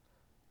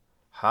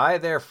Hi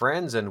there,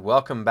 friends, and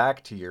welcome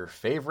back to your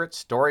favorite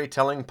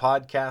storytelling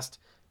podcast,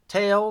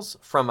 Tales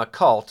from a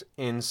Cult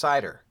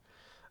Insider.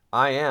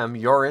 I am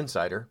your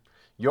insider,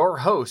 your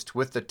host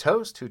with the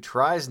toast who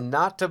tries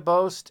not to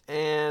boast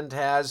and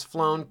has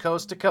flown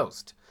coast to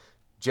coast,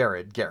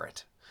 Jared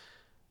Garrett.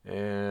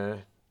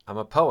 I'm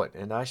a poet,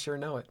 and I sure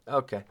know it.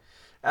 Okay.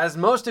 As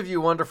most of you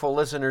wonderful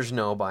listeners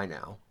know by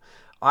now,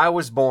 I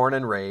was born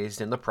and raised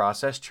in the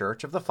Process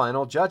Church of the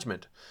Final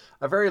Judgment,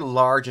 a very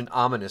large and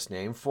ominous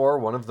name for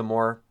one of the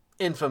more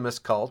infamous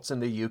cults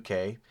in the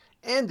UK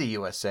and the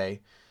USA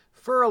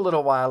for a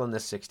little while in the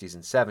 60s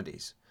and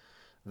 70s.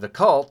 The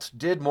cult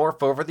did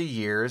morph over the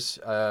years,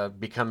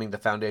 becoming the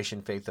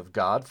foundation faith of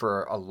God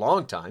for a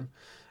long time,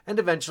 and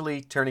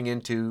eventually turning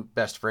into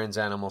Best Friends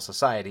Animal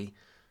Society.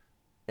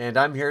 And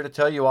I'm here to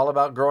tell you all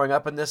about growing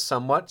up in this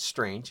somewhat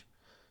strange,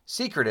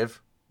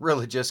 secretive,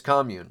 religious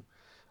commune.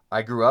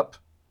 I grew up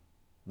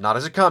not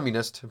as a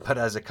communist, but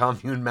as a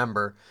commune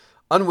member.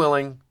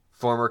 Unwilling,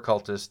 former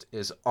cultist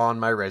is on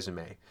my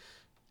resume.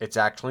 It's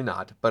actually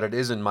not, but it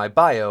is in my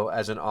bio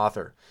as an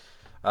author.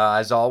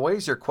 As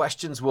always, your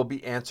questions will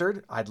be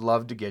answered. I'd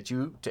love to get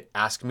you to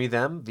ask me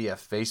them via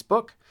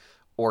Facebook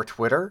or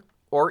Twitter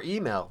or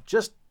email.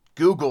 Just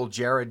Google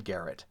Jared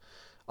Garrett.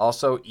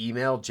 Also,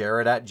 email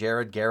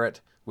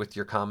jared@jaredgarrett with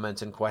your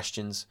comments and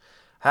questions.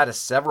 Had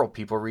several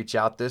people reach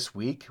out this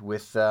week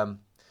with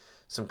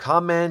some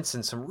comments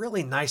and some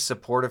really nice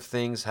supportive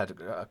things. Had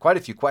quite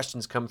a few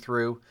questions come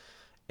through.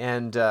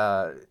 And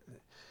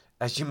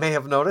as you may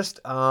have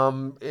noticed,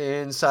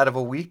 inside of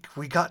a week,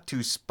 we got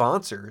 2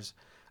 sponsors.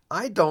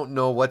 I don't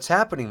know what's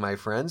happening, my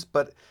friends,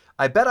 but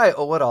I bet I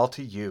owe it all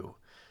to you.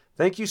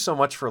 Thank you so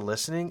much for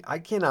listening. I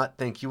cannot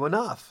thank you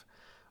enough.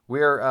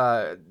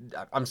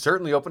 I'm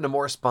certainly open to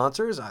more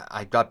sponsors.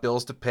 I've got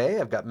bills to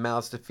pay. I've got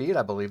mouths to feed.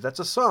 I believe that's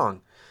a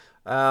song.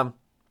 Um,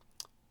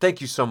 Thank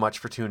you so much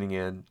for tuning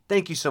in.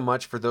 Thank you so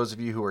much for those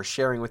of you who are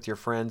sharing with your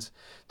friends.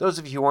 Those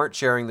of you who aren't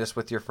sharing this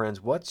with your friends,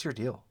 what's your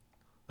deal?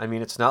 I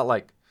mean, it's not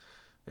like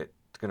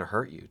it's going to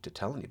hurt you to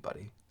tell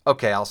anybody.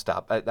 Okay, I'll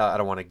stop. I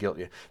don't want to guilt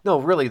you. No,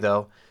 really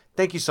though,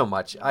 thank you so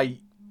much. I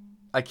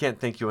can't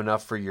thank you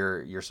enough for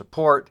your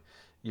support,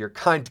 your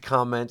kind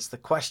comments, the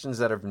questions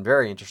that have been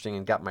very interesting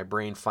and got my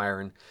brain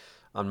firing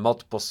on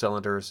multiple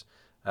cylinders.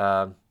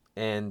 Well,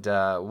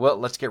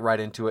 let's get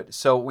right into it.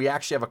 So we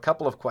actually have a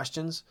couple of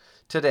questions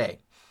today.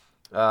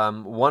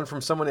 One from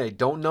someone I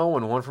don't know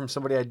and one from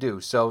somebody I do.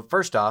 So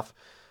first off,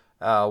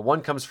 one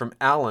comes from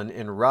Alan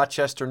in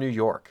Rochester, New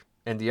York.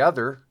 And the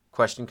other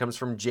question comes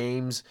from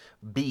James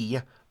B.,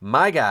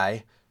 my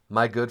guy,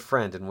 my good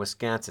friend in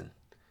Wisconsin.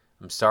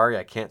 I'm sorry,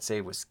 I can't say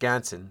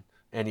Wisconsin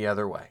any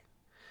other way.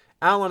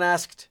 Alan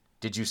asked,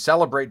 did you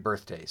celebrate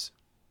birthdays?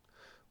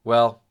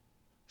 Well,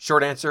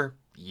 short answer,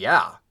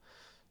 yeah.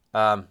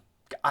 Um,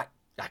 I,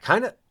 I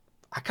kind of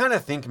I kind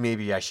of think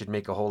maybe I should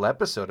make a whole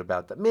episode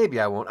about that. Maybe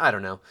I won't. I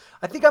don't know.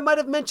 I think I might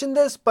have mentioned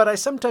this, but I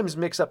sometimes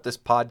mix up this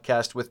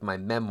podcast with my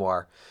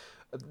memoir.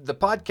 The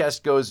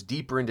podcast goes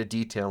deeper into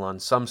detail on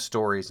some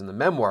stories, and the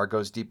memoir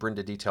goes deeper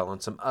into detail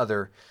on some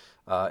other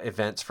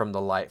events from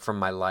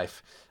my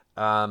life.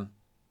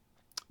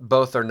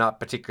 Both are not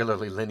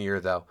particularly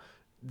linear, though.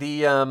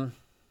 We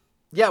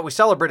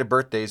celebrated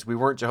birthdays. We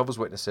weren't Jehovah's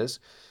Witnesses.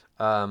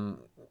 I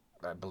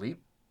believe.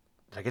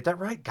 Did I get that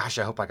right? Gosh,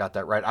 I hope I got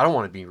that right. I don't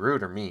want to be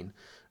rude or mean.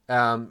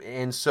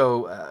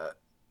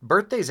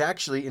 Birthdays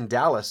actually in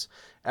Dallas,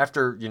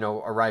 after,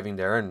 arriving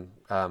there, and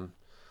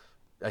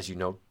as you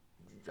know,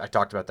 I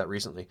talked about that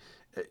recently,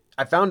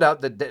 I found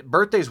out that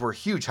birthdays were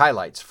huge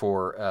highlights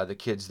for the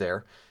kids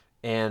there.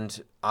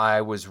 And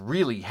I was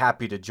really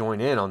happy to join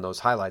in on those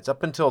highlights.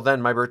 Up until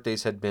then, my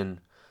birthdays had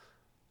been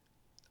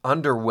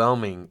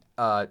underwhelming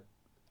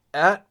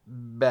at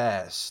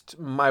best.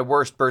 My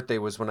worst birthday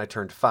was when I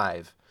turned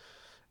 5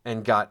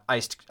 and got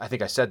I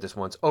think I said this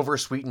once,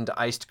 oversweetened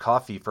iced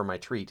coffee for my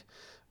treat.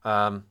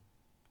 Heart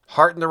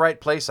in the right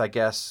place, I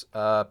guess,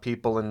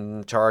 people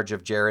in charge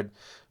of Jared,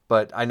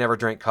 but I never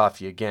drank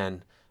coffee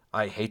again.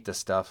 I hate this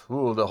stuff.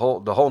 Ooh, the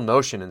whole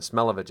notion and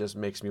smell of it just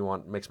makes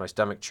my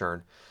stomach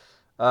churn.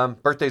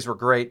 Birthdays were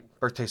great.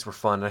 Birthdays were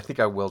fun. I think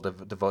I will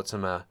devote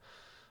an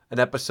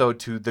episode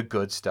to the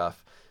good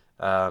stuff.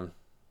 I'm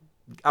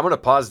going to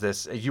pause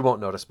this. You won't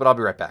notice, but I'll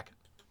be right back.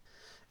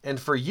 And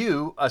for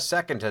you, a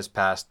second has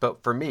passed,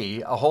 but for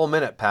me, a whole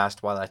minute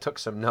passed while I took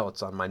some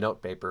notes on my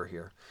note paper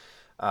here.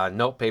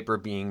 Note paper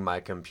being my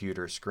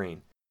computer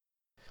screen.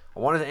 I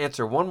wanted to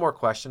answer one more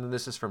question, and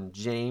this is from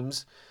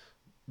James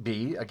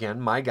B., again,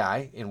 my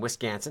guy in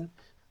Wisconsin.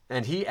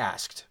 And he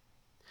asked,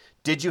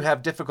 did you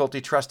have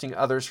difficulty trusting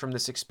others from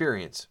this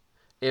experience?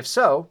 If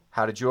so,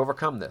 how did you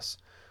overcome this?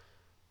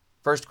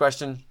 First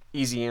question,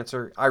 easy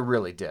answer. I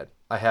really did.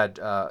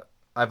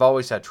 I've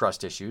always had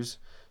trust issues,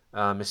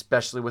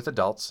 especially with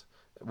adults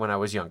when I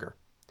was younger.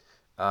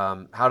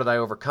 How did I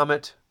overcome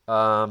it?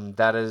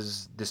 That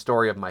is the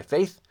story of my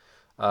faith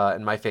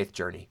and my faith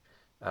journey,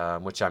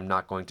 which I'm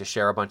not going to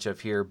share a bunch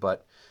of here,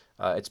 but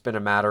it's been a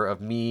matter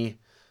of me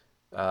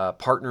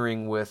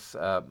partnering with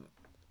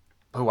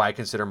who I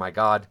consider my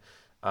God,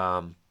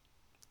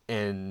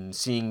 and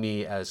seeing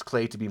me as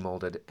clay to be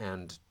molded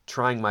and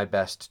trying my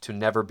best to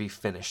never be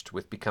finished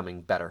with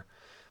becoming better.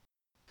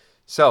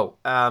 So,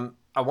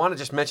 I want to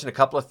just mention a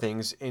couple of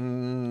things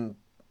in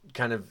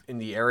kind of in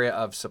the area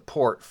of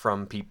support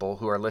from people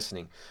who are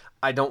listening.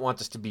 I don't want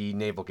this to be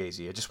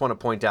navel-gazing. I just want to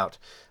point out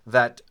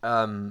that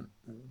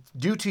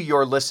due to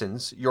your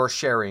listens, your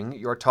sharing,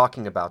 your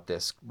talking about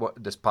this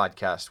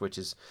podcast, which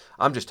is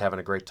I'm just having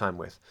a great time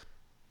with.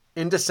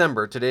 In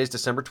December, today is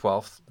December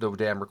 12th, the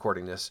day I'm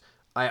recording this,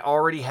 I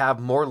already have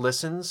more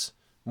listens,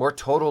 more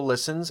total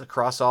listens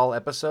across all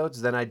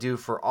episodes than I do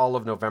for all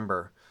of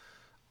November.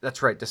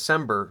 That's right,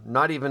 December,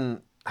 not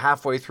even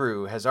halfway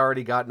through, has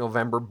already got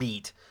November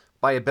beat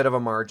by a bit of a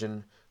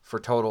margin for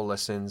total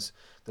listens.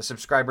 The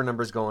subscriber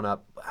number's going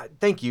up.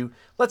 Thank you.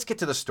 Let's get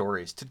to the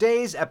stories.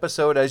 Today's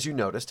episode, as you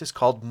noticed, is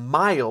called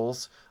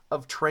Miles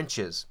of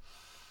Trenches.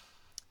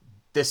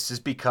 This is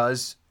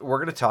because we're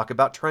going to talk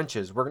about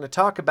trenches. We're going to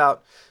talk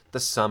about the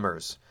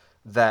summers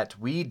that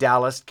we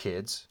Dallas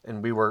kids,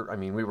 and we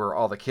were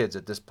all the kids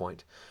at this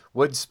point,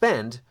 would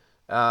spend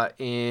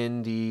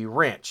in the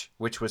ranch,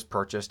 which was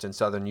purchased in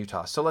southern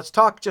Utah. So let's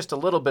talk just a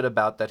little bit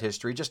about that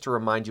history, just to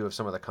remind you of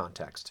some of the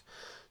context.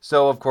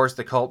 So, of course,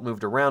 the cult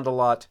moved around a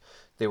lot.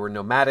 They were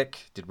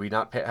nomadic. Did we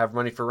not have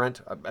money for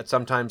rent? At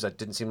some times, that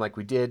didn't seem like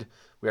we did.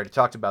 We already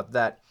talked about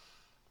that.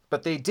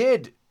 But they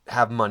did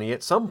have money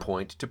at some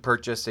point to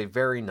purchase a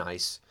very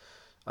nice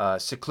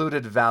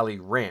secluded valley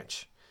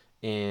ranch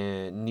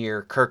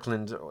near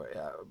Kirkland,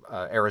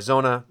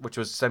 Arizona, which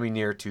was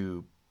semi-near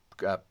to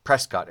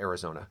Prescott,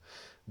 Arizona.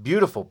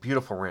 Beautiful,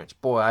 beautiful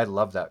ranch. Boy, I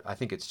love that. I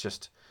think it's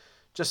just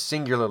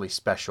singularly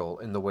special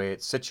in the way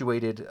it's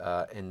situated,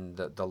 in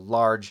the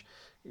large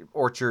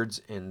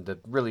orchards and the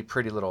really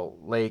pretty little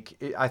lake.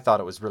 I thought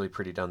it was really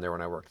pretty down there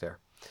when I worked there.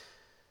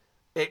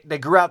 They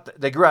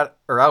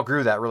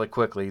outgrew that really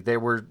quickly. They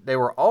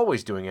were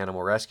always doing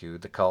animal rescue,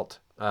 the cult,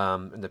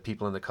 and the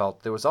people in the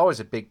cult. There was always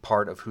a big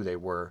part of who they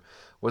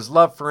was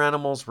love for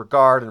animals,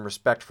 regard and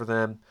respect for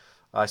them.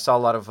 I saw a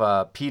lot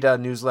of PETA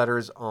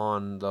newsletters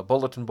on the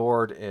bulletin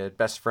board at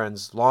Best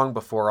Friends long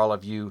before all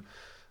of you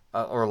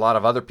or a lot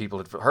of other people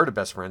had heard of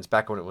Best Friends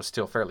back when it was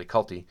still fairly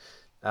culty,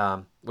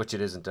 which it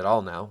isn't at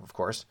all now, of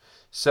course.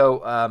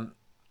 So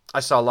I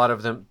saw a lot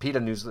of them PETA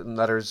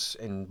newsletters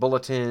and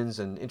bulletins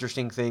and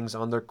interesting things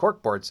on their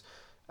cork boards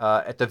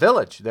at the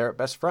village there at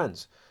Best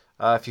Friends.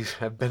 If you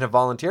have been a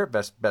volunteer at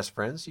Best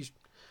Friends,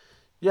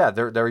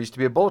 there used to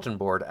be a bulletin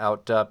board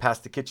out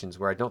past the kitchens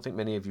where I don't think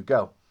many of you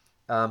go.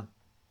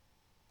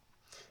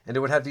 And it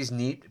would have these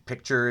neat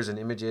pictures and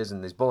images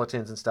and these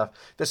bulletins and stuff.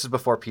 This is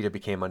before PETA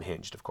became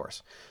unhinged, of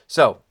course.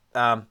 So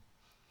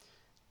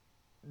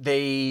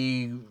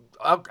they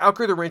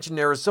outgrew the ranch in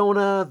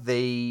Arizona.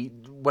 They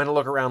went to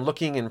look around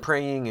looking and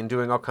praying and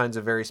doing all kinds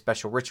of very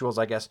special rituals,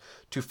 I guess,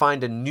 to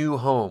find a new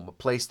home, a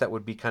place that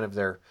would be kind of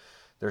their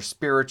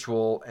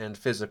spiritual and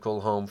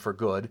physical home for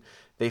good.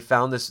 They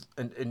found this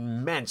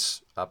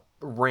immense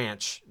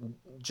ranch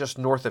just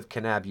north of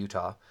Kanab,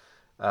 Utah,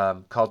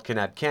 called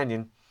Kanab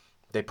Canyon.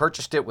 They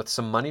purchased it with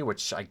some money,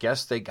 which I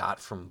guess they got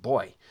from,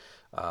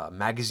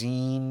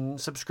 magazine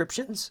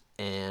subscriptions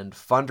and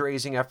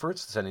fundraising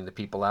efforts, sending the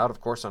people out,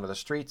 of course, onto the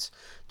streets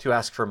to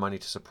ask for money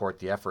to support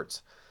the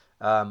efforts.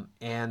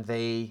 And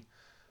they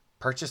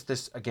purchased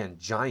this, again,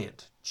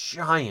 giant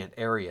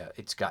area.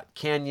 It's got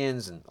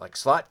canyons and like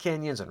slot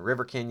canyons and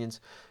river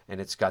canyons,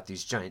 and it's got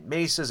these giant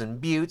mesas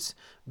and buttes.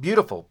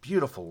 Beautiful,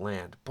 beautiful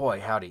land. Boy,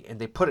 howdy. And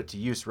they put it to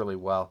use really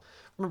well.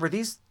 Remember,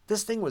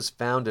 this thing was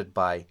founded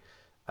by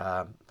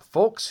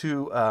folks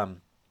who had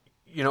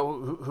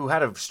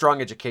a strong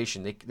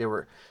education. They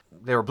were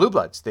blue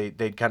bloods.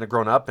 They'd kind of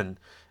grown up in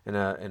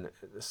a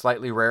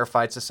slightly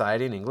rarefied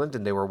society in England,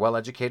 and they were well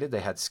educated. They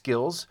had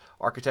skills,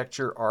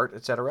 architecture, art,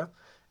 etc.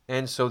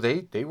 And so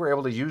they were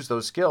able to use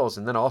those skills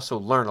and then also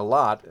learn a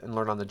lot and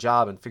learn on the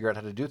job and figure out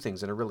how to do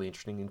things in a really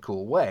interesting and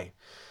cool way.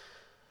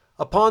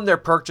 Upon their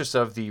purchase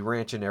of the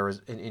ranch in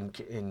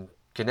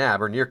Kanab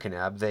or near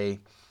Kanab,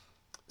 they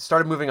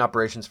started moving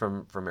operations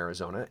from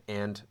Arizona,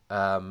 and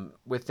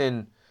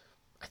within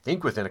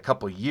a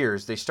couple of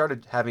years, they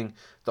started having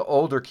the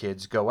older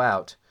kids go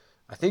out.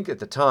 I think at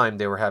the time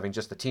they were having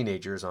just the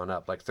teenagers on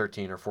up, like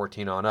 13 or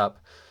 14 on up,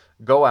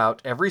 go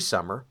out every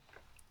summer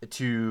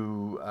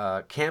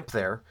to camp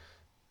there.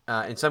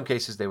 In some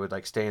cases, they would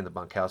stay in the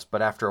bunkhouse,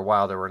 but after a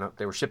while,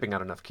 they were shipping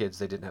out enough kids,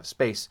 they didn't have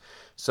space.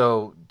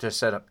 So to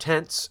set up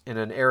tents in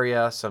an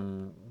area,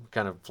 some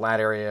kind of flat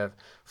area,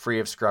 free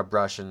of scrub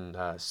brush and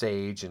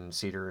sage and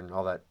cedar and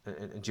all that,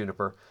 and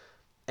juniper,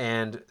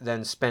 and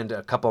then spend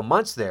a couple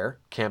months there,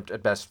 camped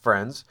at Best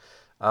Friends,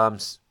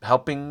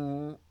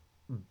 helping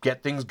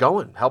get things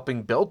going,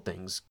 helping build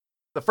things.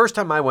 The first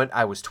time I went,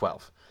 I was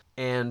 12,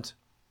 and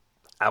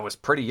I was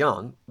pretty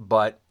young,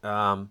 but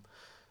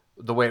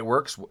the way it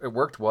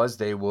worked was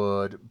they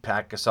would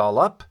pack us all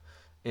up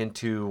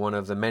into one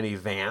of the many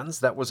vans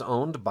that was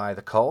owned by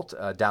the cult.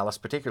 Dallas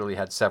particularly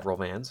had several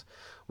vans.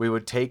 We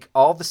would take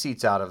all the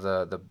seats out of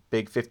the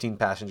big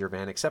 15-passenger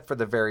van, except for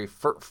the very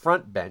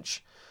front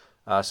bench,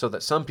 so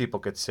that some people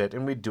could sit,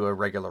 and we'd do a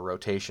regular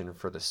rotation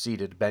for the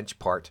seated bench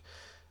part.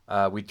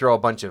 We'd throw a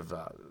bunch of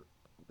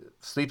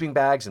sleeping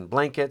bags and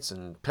blankets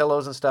and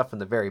pillows and stuff in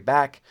the very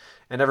back,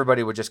 and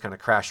everybody would just kind of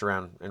crash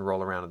around and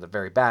roll around in the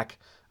very back,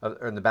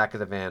 or in the back of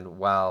the van,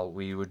 while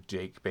we would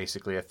take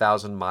basically a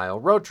 1,000-mile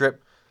road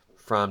trip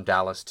from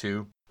Dallas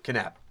to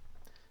Kanab.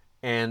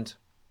 And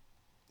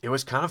it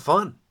was kind of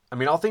fun. I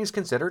mean, all things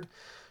considered,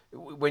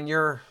 when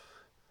your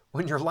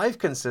life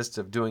consists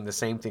of doing the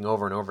same thing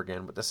over and over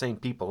again with the same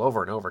people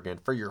over and over again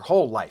for your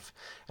whole life,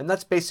 and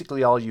that's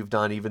basically all you've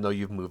done, even though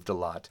you've moved a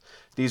lot.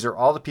 These are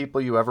all the people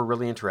you ever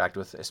really interact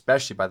with,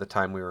 especially by the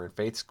time we were in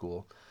faith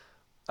school.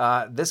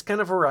 This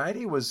kind of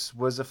variety was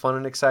a fun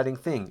and exciting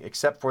thing,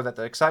 except for that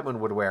the excitement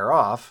would wear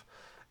off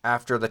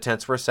after the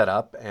tents were set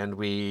up and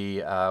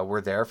we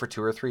were there for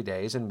 2 or 3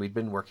 days, and we'd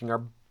been working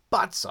our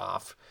butts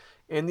off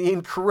in the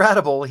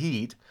incredible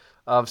heat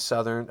of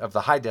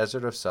the high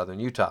desert of southern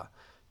Utah,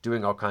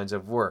 doing all kinds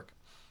of work.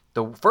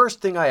 The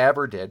first thing I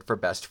ever did for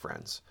Best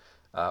Friends,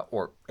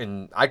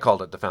 and I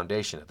called it the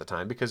Foundation at the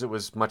time because it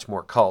was much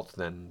more cult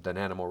than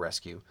animal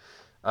rescue,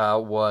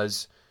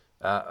 was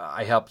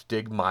I helped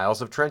dig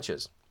miles of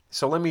trenches.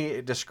 So let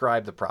me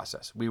describe the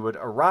process. We would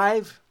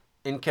arrive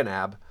in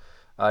Kanab,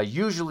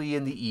 usually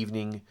in the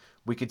evening.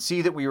 We could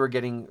see that we were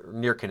getting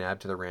near Kanab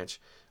to the ranch.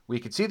 We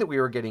could see that we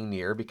were getting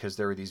near because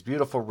there were these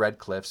beautiful red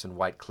cliffs and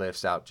white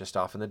cliffs out just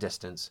off in the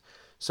distance.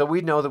 So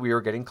we'd know that we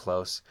were getting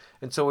close.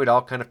 And so we'd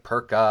all kind of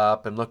perk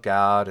up and look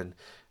out. And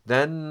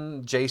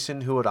then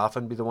Jason, who would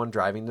often be the one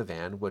driving the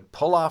van, would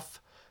pull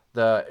off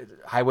the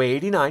Highway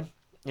 89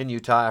 in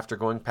Utah after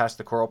going past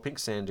the coral pink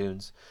sand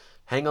dunes,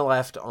 hang a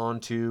left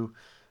onto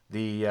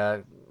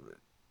the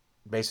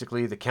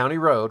basically the county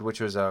road,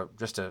 which was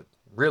just a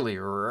really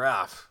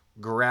rough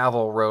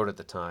gravel road at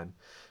the time.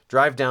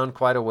 Drive down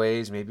quite a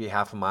ways, maybe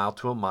half a mile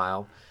to a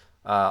mile.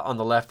 On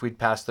the left, we'd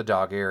pass the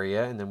dog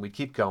area, and then we'd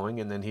keep going,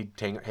 and then he'd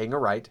hang a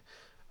right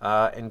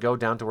and go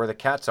down to where the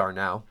cats are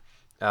now,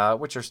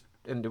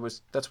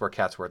 that's where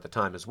cats were at the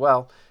time as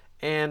well.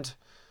 And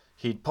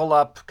he'd pull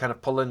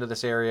into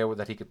this area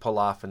that he could pull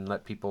off and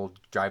let people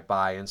drive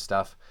by and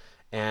stuff.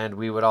 And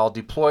we would all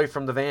deploy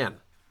from the van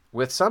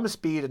with some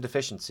speed and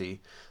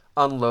efficiency,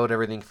 unload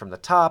everything from the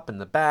top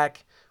and the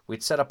back.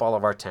 We'd set up all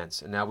of our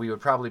tents, and now we would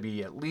probably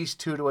be at least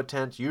 2 to a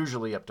tent,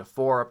 usually up to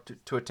 4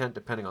 to a tent,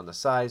 depending on the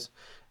size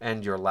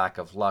and your lack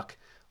of luck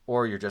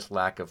or your just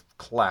lack of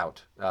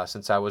clout.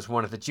 Since I was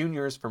one of the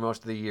juniors for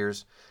most of the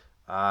years,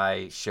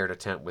 I shared a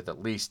tent with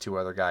at least 2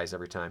 other guys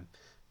every time.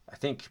 I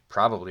think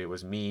probably it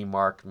was me,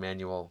 Mark,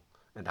 Manuel,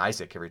 and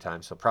Isaac every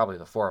time, so probably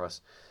the 4 of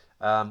us.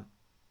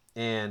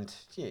 And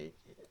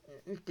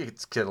it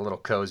gets a little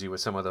cozy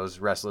with some of those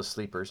restless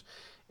sleepers.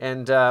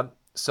 And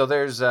so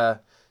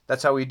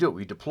that's how we do it.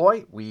 We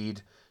deploy,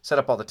 we'd set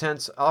up all the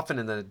tents, often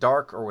in the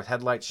dark or with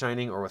headlights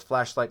shining or with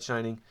flashlight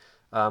shining,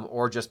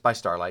 or just by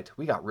starlight.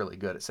 We got really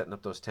good at setting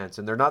up those tents.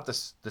 And they're not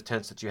the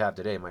tents that you have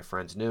today, my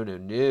friends.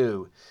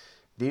 No.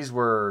 These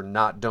were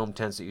not dome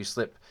tents that you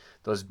slip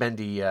those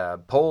bendy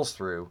poles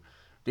through.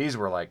 These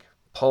were like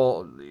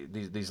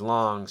these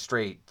long,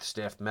 straight,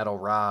 stiff metal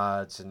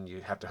rods, and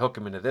you have to hook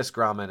them into this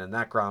grommet and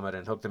that grommet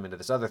and hook them into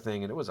this other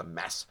thing, and it was a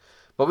mess.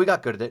 But we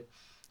got good at it.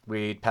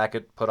 We'd pack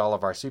it, put all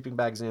of our sleeping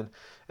bags in,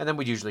 and then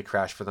we'd usually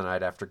crash for the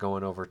night after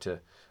going over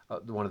to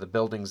one of the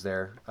buildings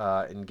there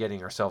and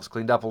getting ourselves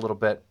cleaned up a little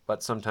bit.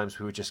 But sometimes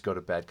we would just go to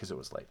bed because it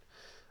was late.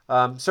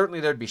 Certainly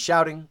there'd be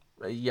shouting,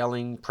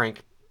 yelling,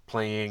 prank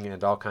playing,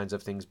 and all kinds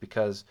of things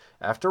because,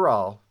 after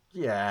all,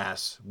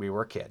 yes, we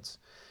were kids.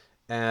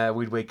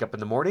 We'd wake up in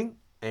the morning,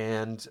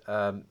 and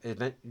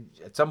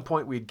at some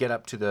point we'd get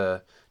up to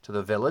the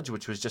village,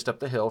 which was just up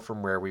the hill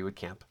from where we would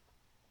camp.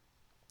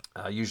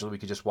 Usually we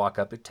could just walk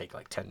up. It'd take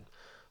like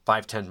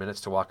 5-10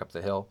 minutes to walk up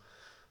the hill,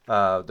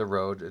 the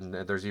road, and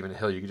there's even a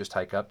hill you could just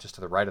hike up just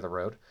to the right of the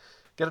road.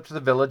 Get up to the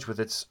village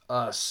with its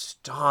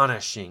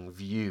astonishing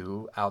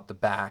view out the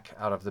back,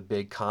 out of the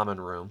big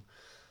common room.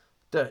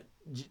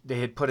 They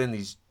had put in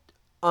these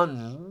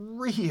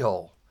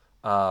unreal,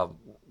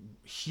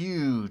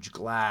 huge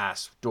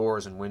glass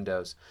doors and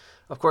windows.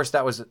 Of course,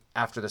 that was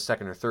after the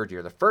second or third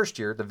year. The first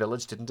year, the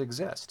village didn't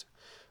exist.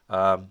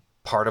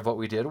 Part of what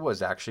we did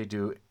was actually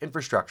do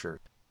infrastructure.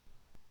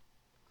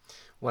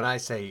 When I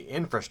say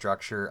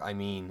infrastructure, I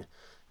mean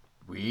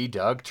we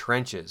dug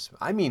trenches.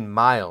 I mean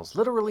miles,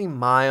 literally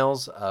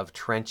miles of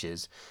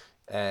trenches.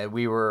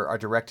 Our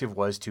directive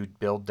was to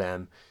build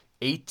them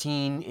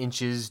 18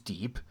 inches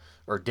deep,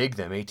 or dig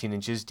them 18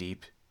 inches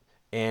deep,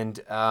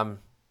 and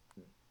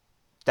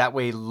that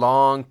way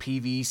long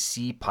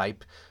PVC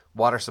pipe,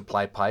 water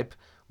supply pipe,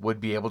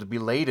 would be able to be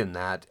laid in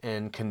that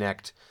and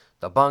connect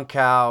the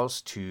bunkhouse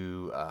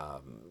to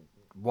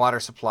water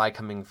supply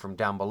coming from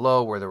down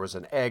below where there was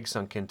an egg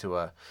sunk into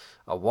a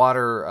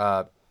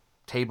water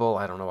table.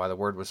 I don't know why the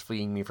word was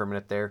fleeing me for a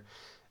minute there.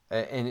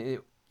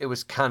 And it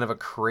was kind of a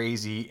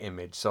crazy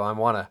image. So I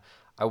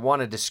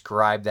want to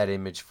describe that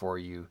image for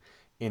you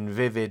in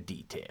vivid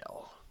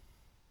detail.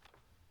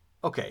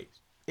 Okay,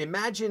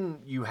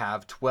 imagine you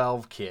have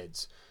 12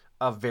 kids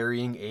of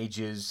varying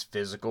ages,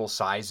 physical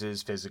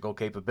sizes, physical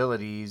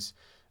capabilities,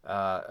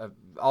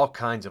 all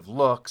kinds of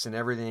looks and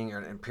everything,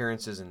 and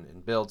appearances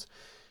and builds.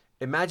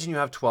 Imagine you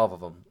have 12 of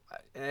them,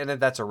 and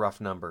that's a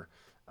rough number,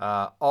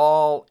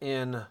 all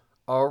in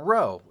a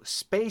row,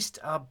 spaced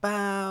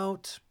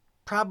about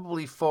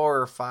probably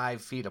 4 or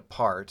 5 feet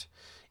apart,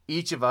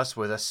 each of us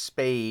with a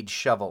spade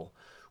shovel,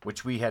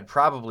 which we had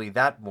probably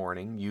that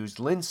morning used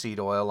linseed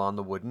oil on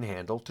the wooden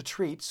handle to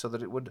treat so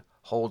that it would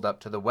hold up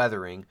to the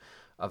weathering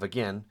of,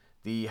 again,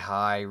 the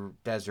high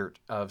desert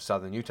of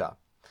southern Utah.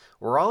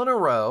 We're all in a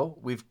row.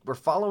 We're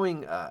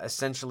following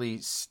essentially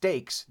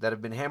stakes that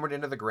have been hammered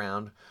into the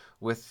ground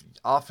with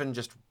often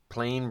just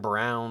plain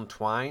brown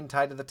twine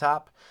tied to the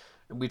top.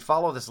 And we'd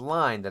follow this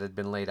line that had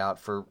been laid out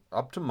for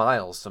up to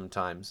miles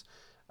sometimes,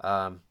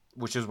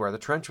 which is where the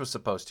trench was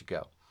supposed to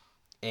go.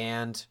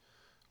 And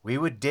we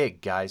would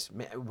dig, guys.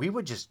 We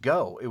would just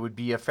go. It would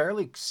be a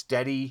fairly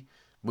steady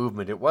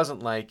movement. It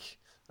wasn't like,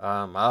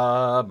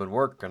 I've been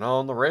working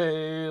on the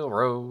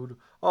railroad,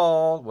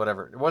 all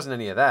whatever. It wasn't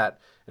any of that.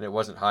 And it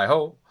wasn't hi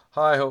ho,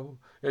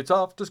 it's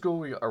off to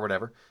school, or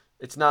whatever.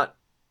 It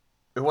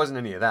wasn't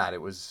any of that.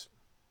 It was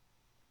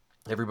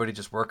everybody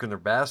just working their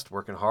best,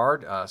 working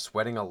hard,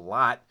 sweating a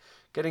lot,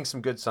 getting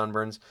some good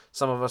sunburns.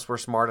 Some of us were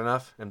smart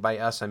enough, and by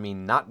us I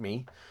mean not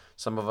me.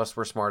 Some of us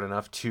were smart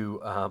enough to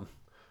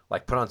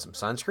put on some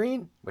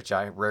sunscreen, which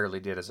I rarely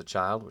did as a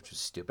child, which was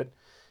stupid.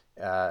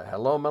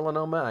 Hello,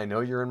 melanoma. I know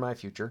you're in my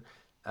future.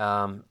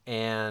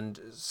 And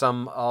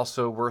some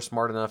also were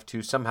smart enough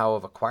to somehow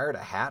have acquired a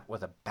hat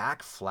with a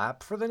back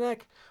flap for the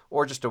neck,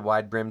 or just a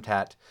wide-brimmed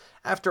hat.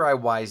 After I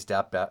wised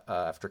up,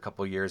 after a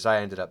couple of years,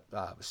 I ended up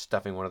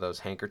stuffing one of those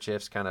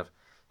handkerchiefs, kind of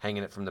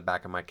hanging it from the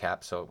back of my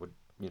cap so it would,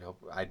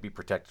 I'd be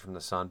protected from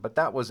the sun. But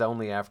that was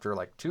only after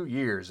like 2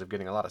 years of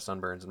getting a lot of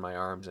sunburns in my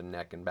arms and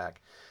neck and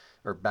back,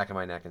 or back of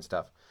my neck and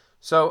stuff.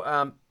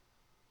 So,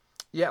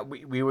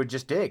 we would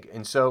just dig.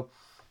 And so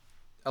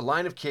a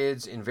line of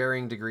kids in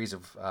varying degrees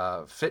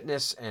of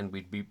fitness, and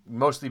we'd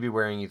mostly be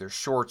wearing either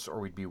shorts or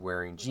we'd be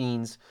wearing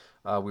jeans.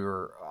 We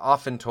were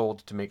often told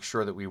to make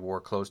sure that we wore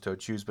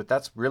closed-toed shoes, but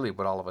that's really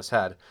what all of us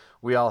had.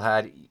 We all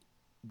had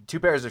 2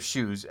 pairs of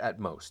shoes at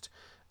most.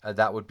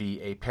 That would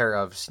be a pair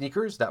of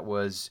sneakers that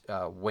was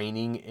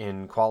waning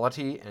in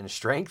quality and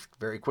strength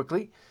very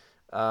quickly,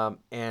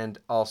 and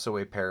also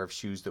a pair of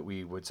shoes that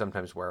we would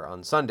sometimes wear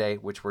on Sunday,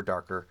 which were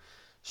darker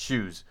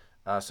shoes.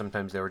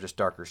 Sometimes they were just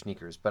darker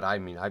sneakers, but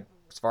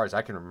as far as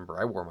I can remember,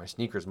 I wore my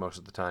sneakers most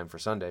of the time for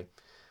Sunday.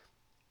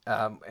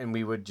 And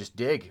we would just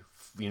dig,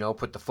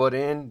 put the foot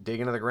in, dig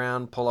into the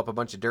ground, pull up a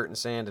bunch of dirt and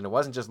sand. And it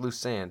wasn't just loose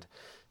sand.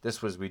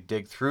 We'd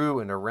dig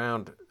through and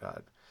around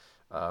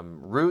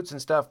roots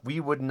and stuff. We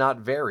would not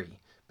vary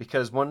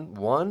because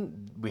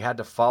one, we had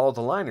to follow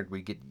the line or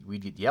we'd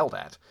get yelled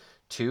at.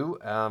 2,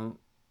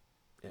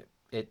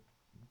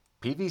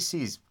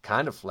 PVC's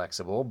kind of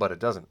flexible, but it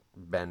doesn't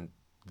bend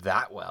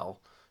that well.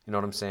 You know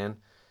what I'm saying?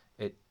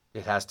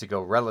 It has to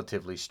go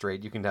relatively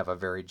straight. You can have a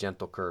very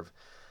gentle curve.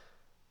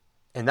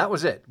 And that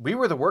was it. We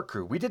were the work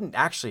crew. We didn't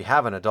actually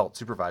have an adult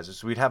supervisor.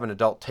 So we'd have an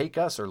adult take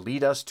us or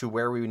lead us to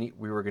where we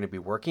were going to be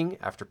working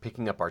after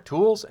picking up our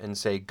tools and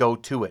say, go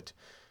to it.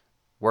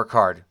 Work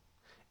hard.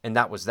 And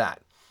that was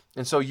that.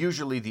 And so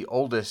usually the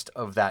oldest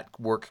of that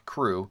work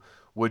crew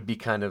would be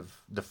kind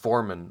of the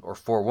foreman or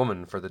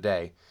forewoman for the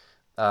day.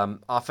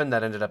 Often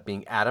that ended up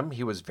being Adam.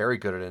 He was very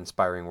good at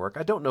inspiring work.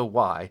 I don't know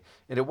why.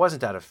 And it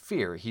wasn't out of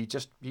fear. He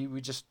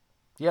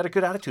had a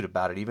good attitude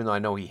about it, even though I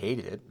know he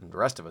hated it, and the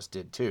rest of us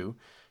did too.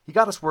 He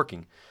got us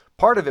working.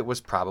 Part of it was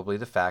probably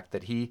the fact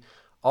that he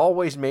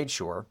always made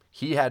sure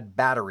he had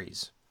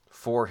batteries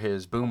for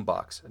his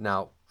boombox.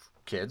 Now,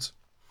 kids,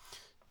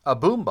 a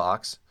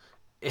boombox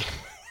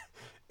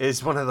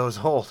is one of those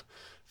old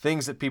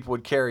things that people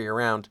would carry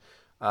around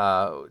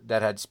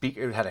that had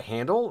it had a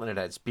handle and it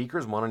had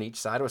speakers, one on each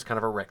side. It was kind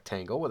of a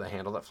rectangle with a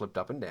handle that flipped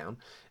up and down,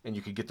 and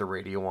you could get the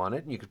radio on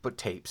it, and you could put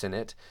tapes in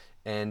it,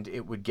 and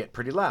it would get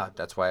pretty loud.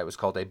 That's why it was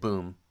called a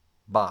boom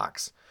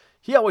box.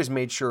 He always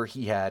made sure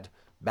he had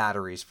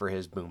batteries for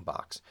his boom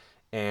box,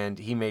 and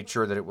he made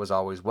sure that it was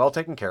always well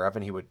taken care of,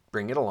 and he would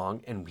bring it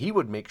along, and he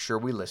would make sure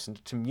we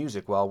listened to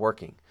music while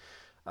working.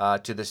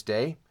 To this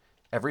day,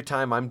 every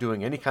time I'm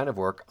doing any kind of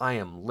work, I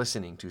am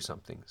listening to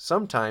something.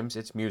 Sometimes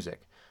it's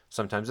music.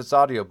 Sometimes it's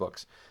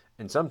audiobooks.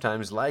 And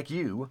sometimes, like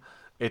you,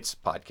 it's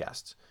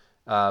podcasts.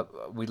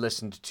 We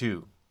listened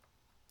to,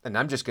 and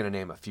I'm just going to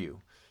name a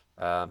few,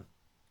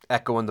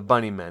 Echo and the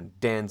Bunnymen,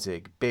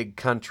 Danzig, Big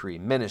Country,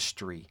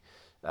 Ministry,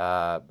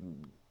 The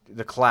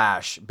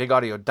Clash, Big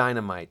Audio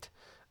Dynamite,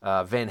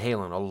 Van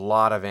Halen, a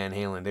lot of Van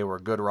Halen. They were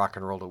good rock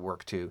and roll to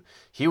work to.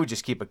 He would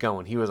just keep it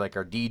going. He was like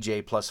our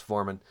DJ plus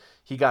foreman.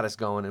 He got us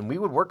going, and we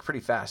would work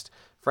pretty fast.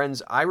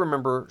 Friends, I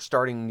remember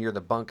starting near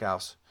the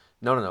bunkhouse.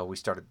 No, we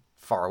started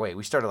far away.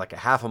 We started like a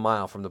half a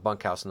mile from the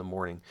bunkhouse in the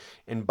morning,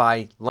 and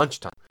by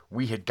lunchtime,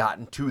 we had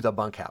gotten to the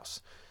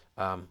bunkhouse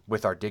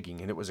with our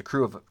digging, and it was a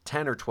crew of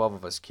 10 or 12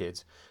 of us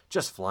kids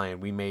just flying.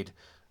 We made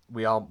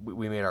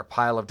our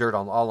pile of dirt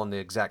all on the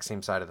exact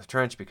same side of the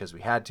trench because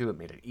we had to. It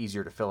made it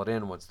easier to fill it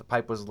in once the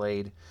pipe was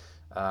laid.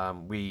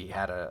 We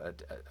had a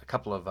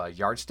couple of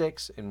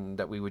yardsticks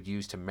that we would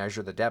use to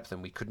measure the depth,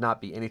 and we could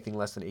not be anything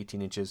less than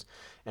 18 inches.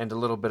 And a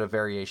little bit of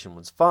variation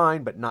was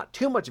fine, but not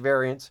too much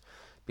variance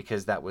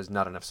because that was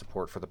not enough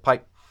support for the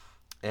pipe.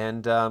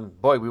 And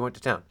boy, we went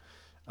to town.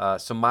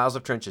 Some miles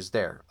of trenches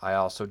there. I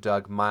also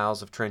dug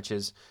miles of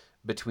trenches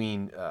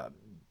between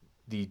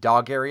the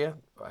dog area,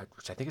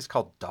 which I think is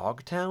called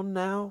Dogtown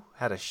now.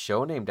 Had a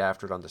show named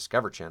after it on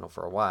Discovery Channel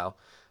for a while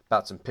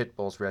about some pit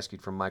bulls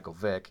rescued from Michael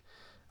Vick.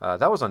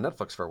 That was on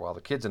Netflix for a while.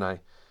 The kids and I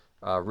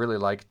really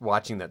liked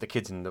watching that. The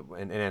kids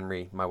and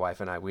Henry, my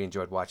wife and I, we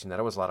enjoyed watching that.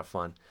 It was a lot of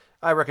fun.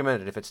 I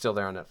recommend it if it's still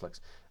there on Netflix.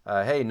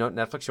 Hey, no,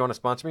 Netflix, you want to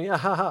sponsor me?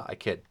 I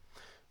kid.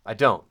 I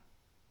don't.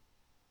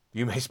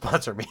 You may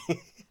sponsor me.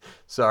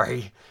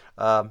 Sorry.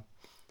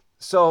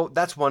 So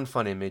that's one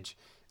fun image.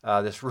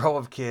 This row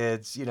of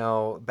kids,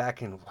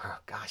 back in, oh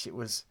gosh, it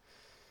was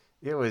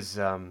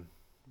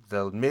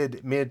the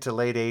mid to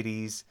late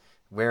 80s,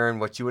 wearing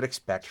what you would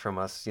expect from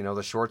us.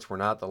 The shorts were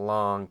not the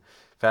long,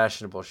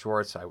 fashionable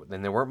shorts.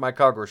 And they weren't my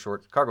cargo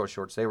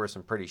shorts. They were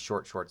some pretty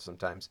short shorts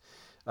sometimes.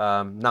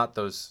 Not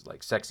those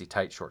like sexy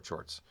tight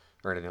shorts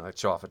or anything like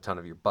show off a ton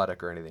of your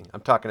buttock or anything.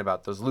 I'm talking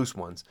about those loose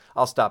ones.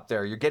 I'll stop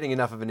there. You're getting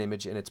enough of an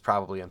image, and it's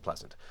probably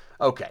unpleasant.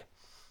 Okay,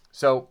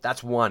 so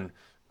that's one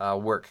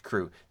work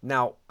crew.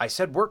 Now, I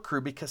said work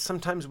crew because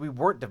sometimes we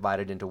weren't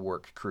divided into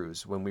work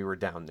crews when we were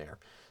down there.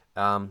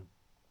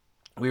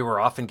 We were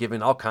often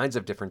given all kinds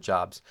of different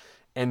jobs.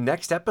 And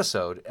next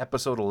episode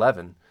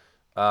 11,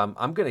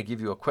 I'm going to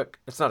give you a quick,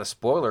 it's not a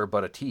spoiler,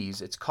 but a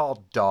tease. It's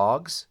called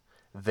Dogs,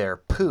 Their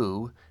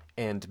Poo,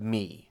 and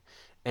Me.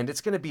 And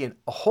it's going to be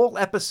a whole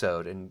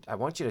episode, and I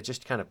want you to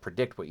just kind of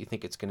predict what you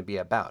think it's going to be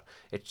about.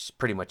 It's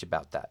pretty much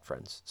about that,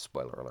 friends.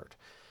 Spoiler alert.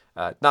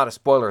 Not a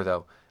spoiler,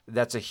 though.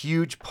 That's a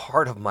huge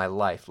part of my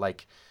life.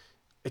 Like,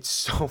 it's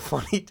so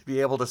funny to be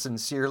able to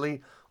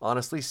sincerely,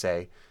 honestly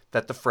say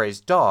that the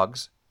phrase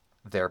dogs,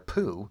 their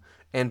poo,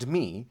 and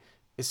me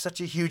is such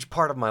a huge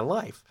part of my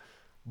life.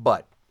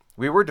 But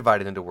we were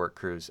divided into work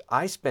crews.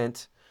 I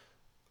spent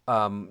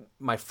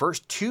my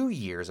first 2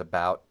 years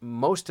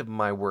most of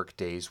my work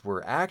days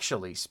were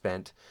actually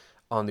spent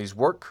on these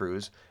work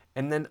crews.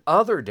 And then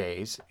other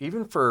days,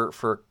 even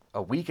for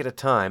a week at a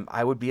time,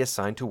 I would be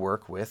assigned to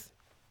work with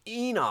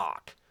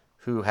Enoch,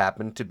 who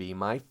happened to be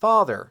my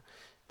father.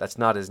 That's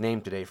not his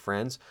name today,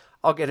 friends.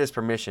 I'll get his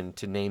permission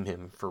to name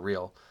him for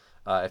real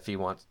if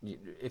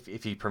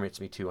he permits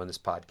me to on this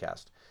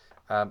podcast.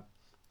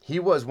 He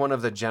was one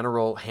of the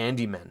general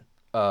handymen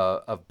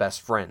of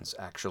Best Friends,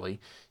 actually.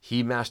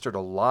 He mastered a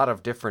lot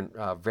of different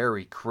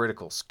very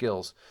critical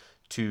skills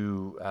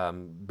to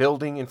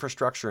building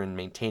infrastructure and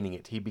maintaining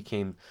it. He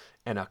became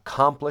an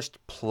accomplished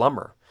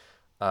plumber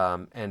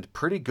and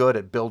pretty good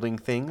at building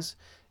things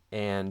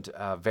and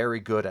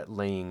very good at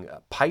laying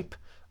pipe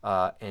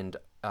and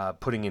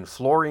putting in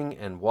flooring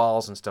and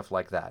walls and stuff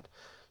like that.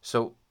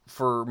 So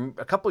for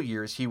a couple of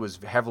years, he was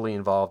heavily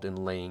involved in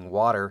laying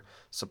water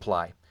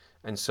supply.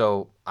 And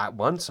so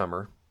one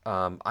summer,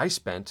 I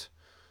spent,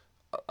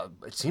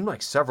 it seemed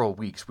like several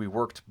weeks, we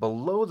worked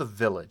below the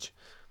village.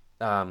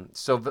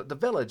 So the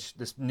village,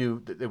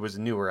 it was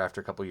newer after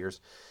a couple of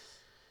years.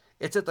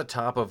 It's at the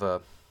top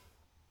of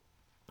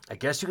I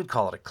guess you could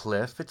call it a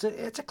cliff. It's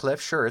a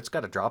cliff, sure. It's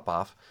got a drop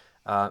off,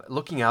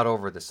 looking out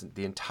over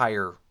the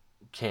entire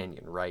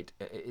canyon. Right,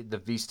 the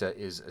vista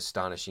is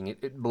astonishing.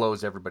 It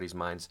blows everybody's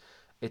minds.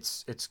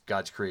 It's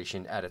God's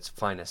creation at its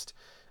finest.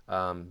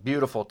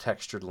 Beautiful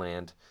textured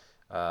land,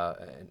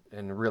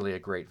 and really a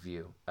great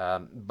view.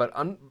 But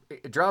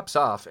it drops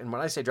off, and when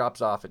I say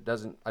drops off,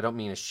 I don't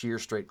mean a sheer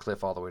straight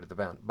cliff all the way to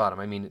the bottom.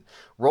 I mean it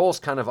rolls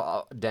kind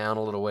of down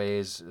a little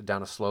ways,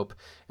 down a slope,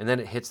 and then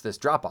it hits this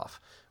drop off,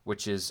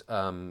 which is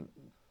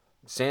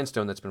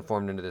sandstone that's been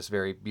formed into this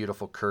very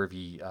beautiful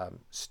curvy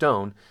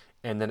stone,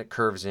 and then it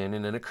curves in,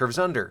 and then it curves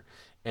under,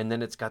 and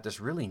then it's got this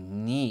really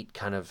neat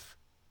kind of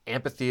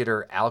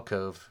amphitheater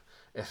alcove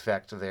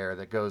effect there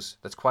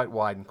that's quite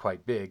wide and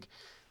quite big.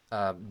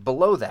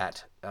 Below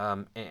that,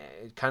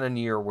 kind of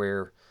near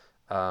where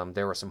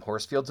there were some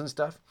horse fields and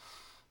stuff,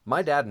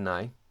 my dad and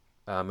I,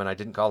 and I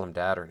didn't call him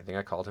Dad or anything,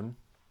 I called him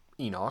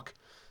Enoch.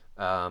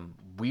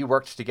 We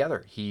worked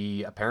together.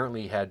 He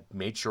apparently had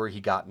made sure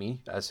he got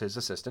me as his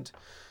assistant.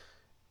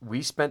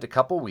 We spent a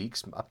couple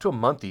weeks, up to a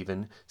month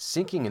even,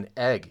 sinking an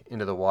egg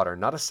into the water,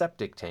 not a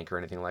septic tank or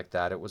anything like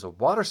that. It was a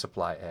water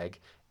supply egg,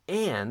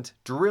 and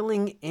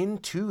drilling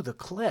into the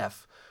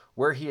cliff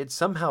where he had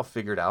somehow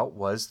figured out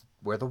was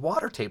where the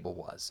water table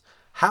was.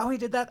 How he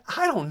did that,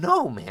 I don't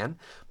know, man.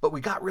 But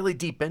we got really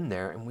deep in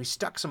there, and we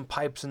stuck some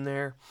pipes in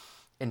there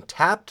and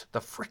tapped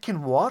the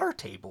frickin' water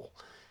table.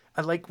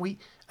 I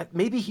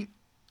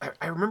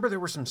remember there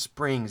were some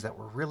springs that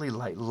were really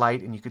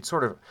light, and you could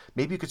sort of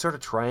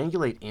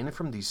triangulate in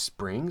from these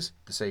springs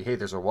to say, hey,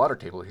 there's a water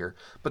table here,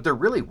 but there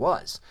really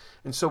was.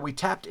 And so we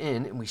tapped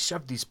in and we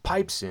shoved these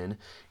pipes in,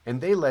 and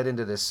they led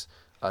into this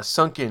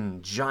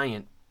sunken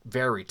giant,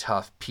 very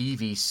tough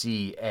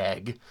PVC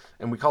egg,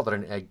 and we called it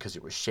an egg because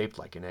it was shaped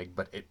like an egg,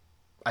 but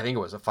I think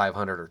it was a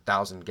 500 or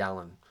 1,000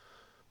 gallon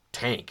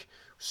tank.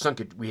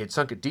 We had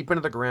sunk it deep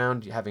into the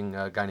ground, having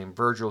a guy named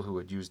Virgil who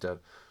had used a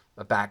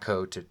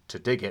backhoe to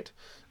dig it.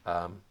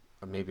 Or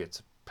maybe it's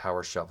a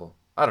power shovel.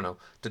 I don't know,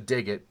 to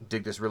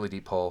dig this really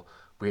deep hole.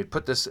 We had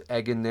put this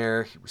egg in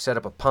there. We set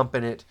up a pump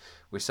in it.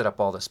 We set up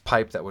all this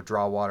pipe that would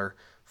draw water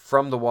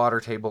from the water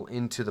table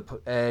into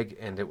the egg,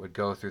 and it would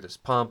go through this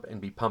pump and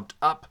be pumped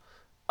up,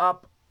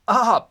 up,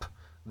 up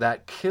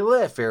that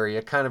cliff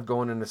area, kind of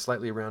going in a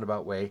slightly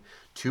roundabout way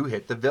to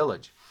hit the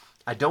village.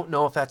 I don't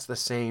know if that's the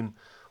same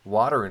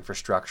water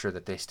infrastructure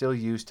that they still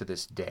use to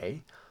this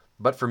day,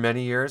 but for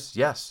many years,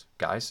 yes,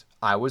 guys,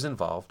 I was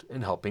involved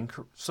in helping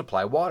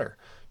supply water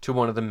to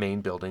one of the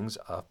main buildings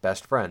of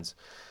Best Friends.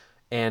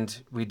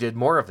 And we did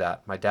more of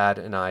that. My dad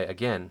and I,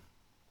 again,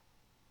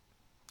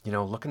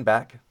 looking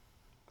back,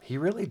 he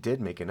really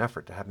did make an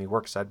effort to have me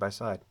work side by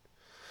side.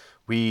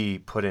 We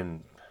put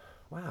in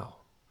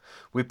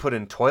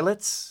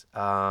toilets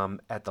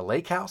at the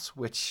lake house,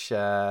 which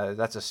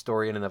that's a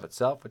story in and of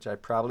itself, which I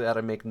probably ought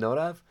to make note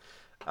of.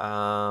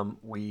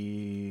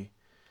 We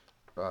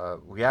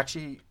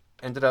actually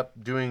ended up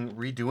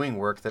redoing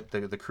work that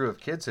the crew of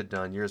kids had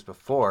done years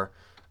before.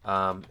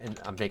 And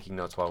I'm making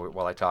notes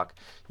while I talk.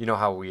 You know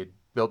how we had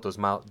built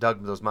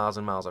dug those miles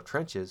and miles of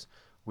trenches.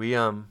 We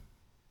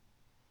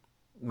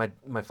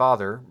my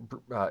father,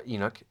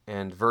 Enoch,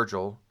 and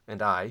Virgil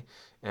and I,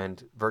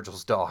 and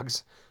Virgil's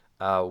dogs,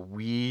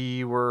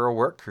 we were a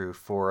work crew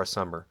for a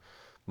summer.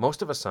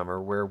 Most of a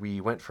summer where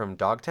we went from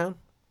Dogtown,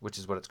 which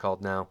is what it's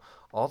called now,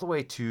 all the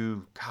way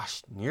to,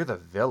 near the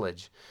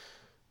village,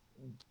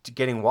 to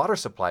getting water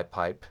supply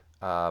pipe,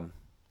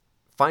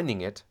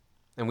 finding it,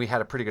 and we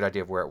had a pretty good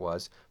idea of where it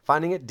was,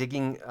 finding it,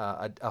 digging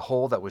a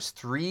hole that was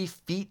 3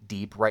 feet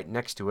deep right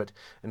next to it,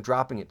 and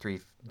dropping it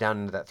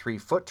down into that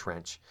 3-foot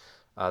trench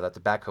that the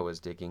backhoe was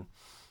digging,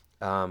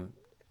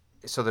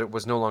 so that it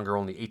was no longer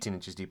only 18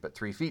 inches deep, but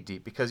 3 feet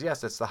deep. Because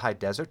yes, it's the high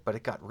desert, but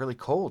it got really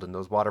cold, and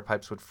those water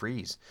pipes would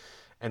freeze.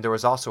 And there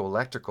was also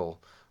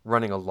electrical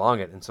running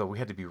along it, and so we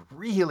had to be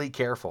really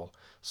careful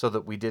so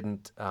that we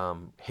didn't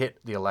hit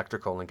the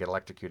electrical and get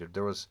electrocuted.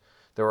 There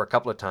were a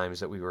couple of times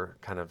that we were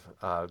kind of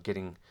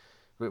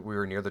we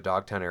were near the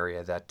Dogtown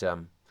area that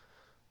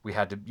we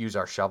had to use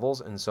our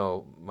shovels, and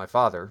so my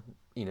father,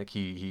 Enoch,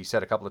 he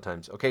said a couple of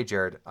times, "Okay,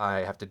 Jared, I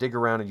have to dig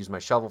around and use my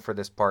shovel for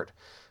this part.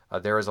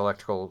 There is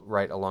electrical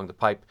right along the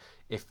pipe.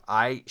 If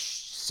I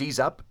seize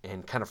up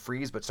and kind of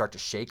freeze but start to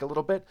shake a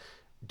little bit,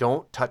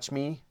 don't touch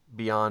me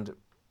beyond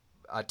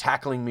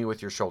tackling me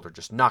with your shoulder.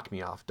 Just knock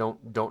me off.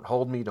 Don't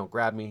hold me. Don't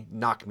grab me.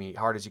 Knock me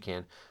hard as you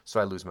can so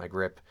I lose my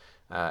grip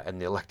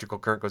and the electrical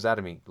current goes out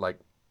of me." Like,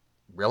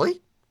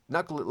 really?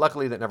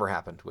 Luckily, that never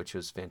happened, which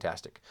was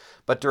fantastic.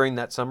 But during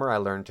that summer, I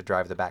learned to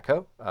drive the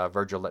backhoe.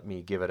 Virgil let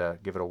me give it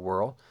a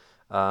whirl,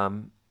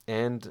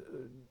 and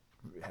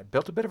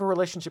built a bit of a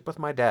relationship with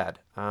my dad.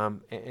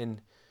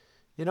 And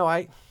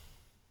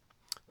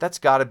that's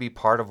got to be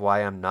part of why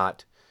I'm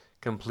not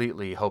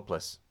completely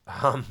hopeless.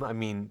 I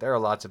mean, there are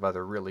lots of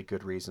other really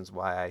good reasons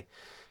why I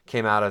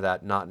came out of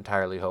that not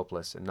entirely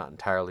hopeless and not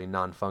entirely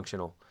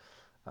non-functional.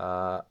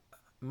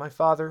 My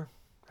father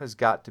has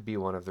got to be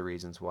one of the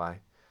reasons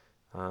why.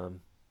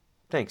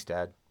 Thanks,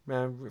 Dad.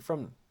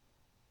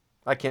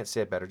 I can't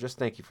say it better. Just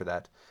thank you for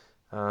that.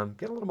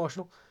 Get a little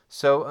emotional.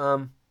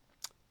 So,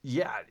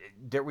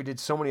 we did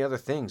so many other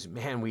things.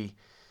 Man,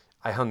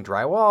 I hung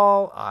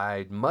drywall.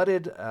 I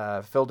mudded,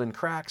 filled in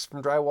cracks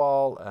from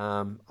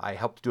drywall. I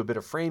helped do a bit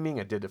of framing.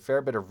 I did a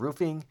fair bit of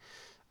roofing.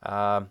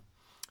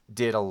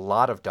 Did a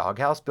lot of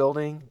doghouse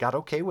building. Got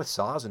okay with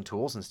saws and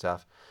tools and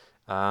stuff.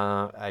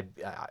 I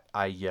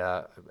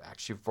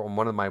actually, from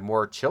one of my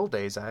more chill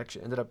days, I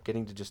actually ended up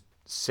getting to just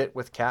sit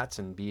with cats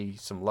and be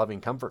some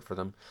loving comfort for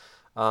them.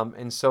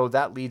 And so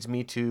that leads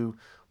me to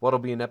what'll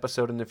be an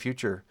episode in the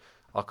future.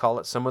 I'll call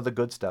it Some of the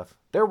Good Stuff.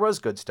 There was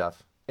good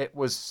stuff. It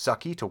was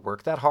sucky to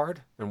work that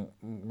hard and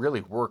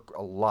really work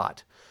a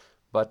lot.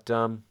 But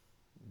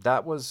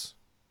that was,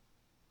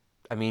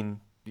 I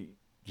mean,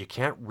 you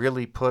can't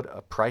really put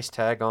a price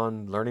tag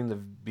on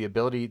learning the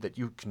ability that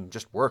you can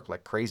just work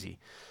like crazy.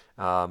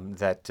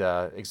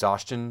 That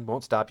exhaustion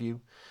won't stop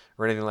you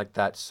or anything like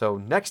that. So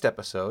next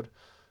episode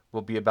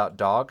will be about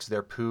dogs,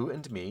 their poo,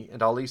 and me.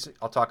 And I'll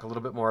talk a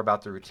little bit more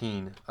about the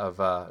routine of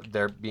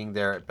their being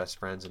there at Best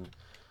Friends and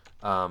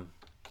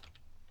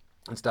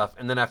stuff.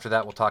 And then after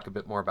that, we'll talk a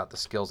bit more about the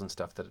skills and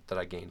stuff that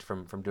I gained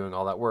from doing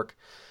all that work.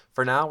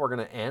 For now, we're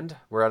going to end.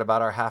 We're at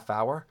about our half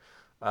hour.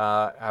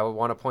 I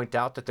want to point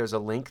out that there's a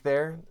link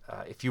there.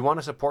 If you want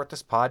to support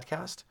this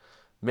podcast,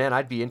 man,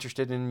 I'd be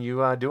interested in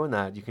you doing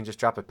that. You can just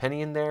drop a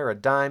penny in there, a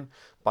dime,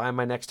 buy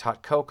my next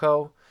hot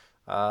cocoa,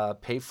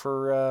 pay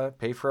for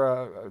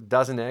a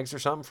dozen eggs or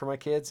something for my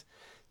kids.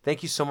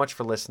 Thank you so much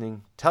for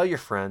listening. Tell your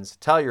friends,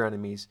 tell your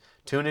enemies.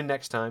 Tune in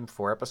next time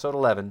for episode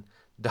 11,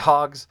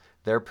 Dogs,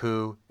 Their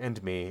Poo,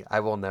 and Me. I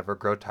will never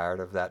grow tired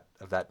of that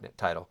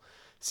title.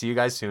 See you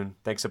guys soon.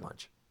 Thanks a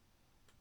bunch.